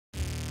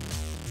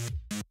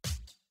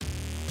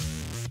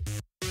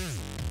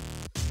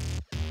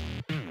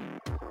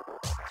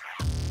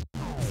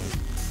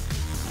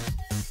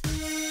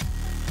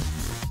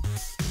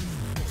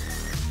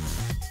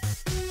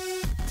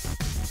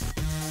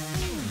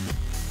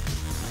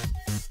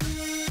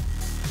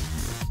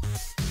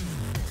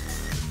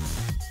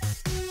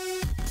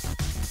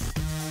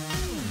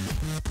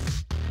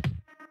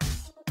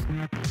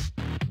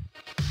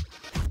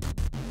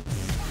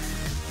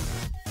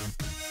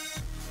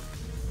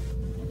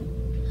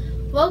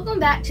Welcome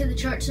back to the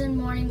Churchland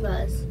Morning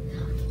Buzz.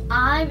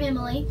 I'm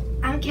Emily.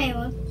 I'm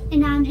Caleb.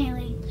 And I'm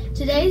Haley.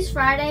 Today's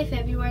Friday,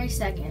 February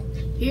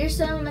 2nd. Here's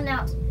some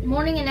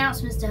morning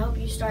announcements to help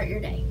you start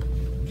your day.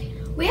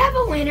 We have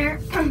a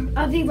winner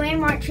of the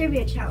Landmark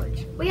Trivia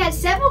Challenge. We had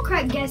several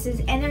correct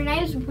guesses and their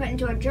names were put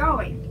into a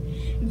drawing.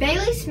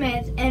 Bailey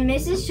Smith and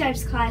Mrs.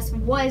 Shope's class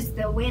was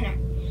the winner.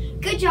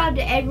 Good job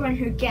to everyone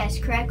who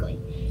guessed correctly.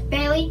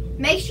 Bailey,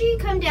 make sure you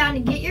come down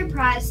and get your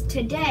prize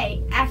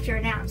today after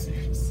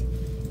announcements.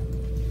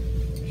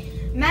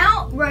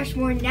 Mount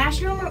Rushmore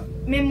National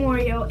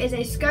Memorial is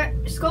a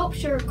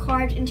sculpture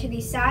carved into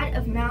the side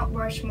of Mount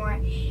Rushmore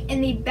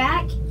in the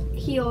back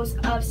hills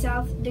of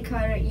South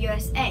Dakota,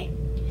 USA.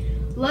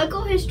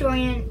 Local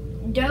historian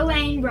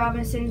Doane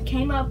Robinson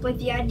came up with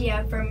the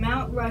idea for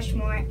Mount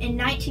Rushmore in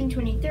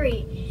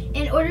 1923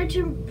 in order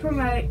to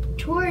promote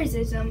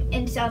tourism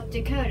in South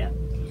Dakota.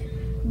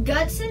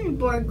 Gutzon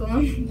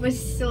Borglum was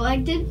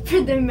selected for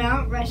the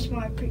Mount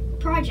Rushmore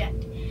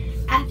project.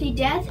 After his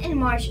death in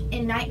March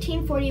in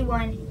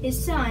 1941,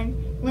 his son,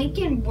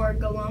 Lincoln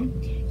Borglum,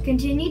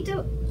 continued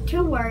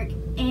to work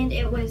and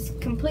it was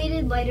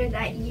completed later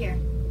that year.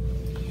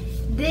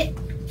 The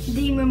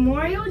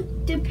memorial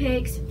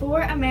depicts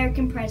 4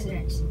 American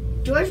presidents,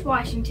 George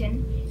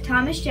Washington,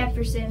 Thomas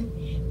Jefferson,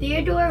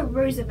 Theodore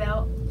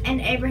Roosevelt, and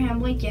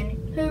Abraham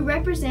Lincoln, who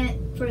represent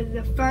for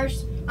the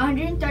first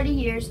 130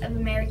 years of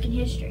American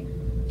history.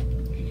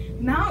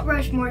 Mount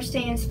Rushmore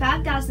stands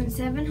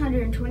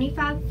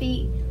 5,725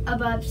 feet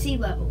above sea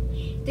level.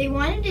 They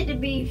wanted it to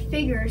be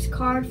figures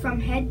carved from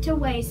head to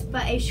waist,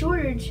 but a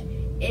shortage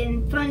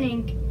in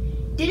funding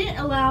didn't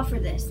allow for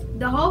this.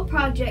 The whole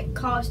project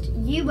cost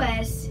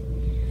US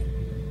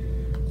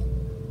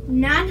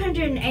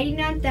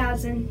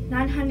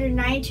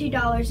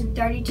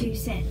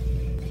 $989,992.32.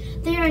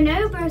 There are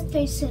no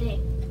birthdays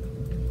today.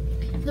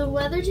 The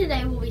weather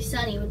today will be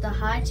sunny with a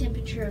high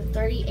temperature of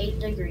 38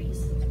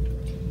 degrees.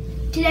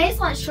 Today's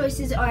lunch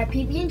choices are a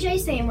PB&J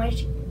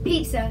sandwich,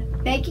 pizza,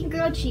 bacon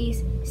grilled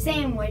cheese,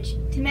 sandwich,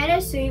 tomato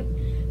soup,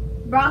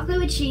 broccoli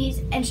with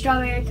cheese, and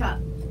strawberry cup.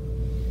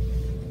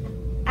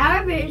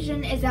 Our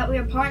vision is that we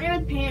are partnering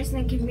with parents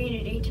in the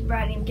community to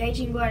provide an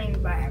engaging learning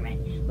environment.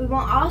 We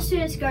want all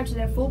students to go to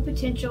their full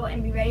potential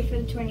and be ready for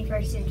the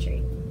 21st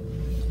century.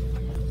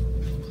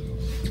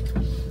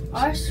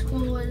 Our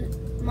school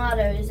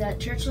motto is that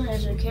Churchland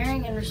is a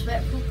caring and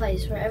respectful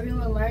place where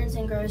everyone learns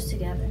and grows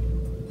together.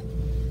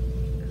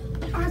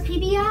 Our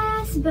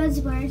PBIS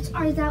buzzwords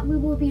are that we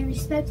will be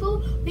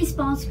respectful,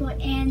 responsible,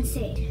 and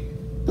safe.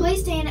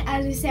 Please stand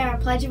as we say our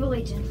Pledge of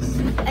Allegiance.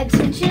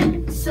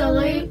 Attention,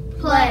 salute,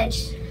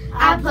 pledge.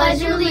 I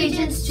pledge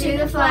allegiance to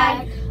the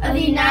flag of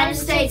the United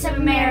States of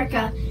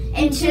America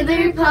and to the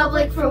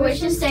republic for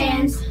which it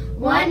stands,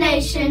 one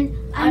nation,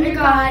 under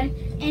God,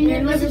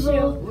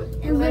 indivisible,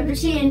 in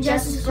liberty and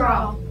justice for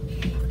all.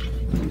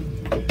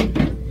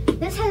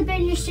 This has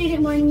been your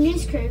Student Morning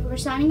News Crew. We're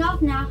signing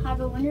off now.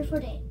 Have a wonderful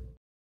day.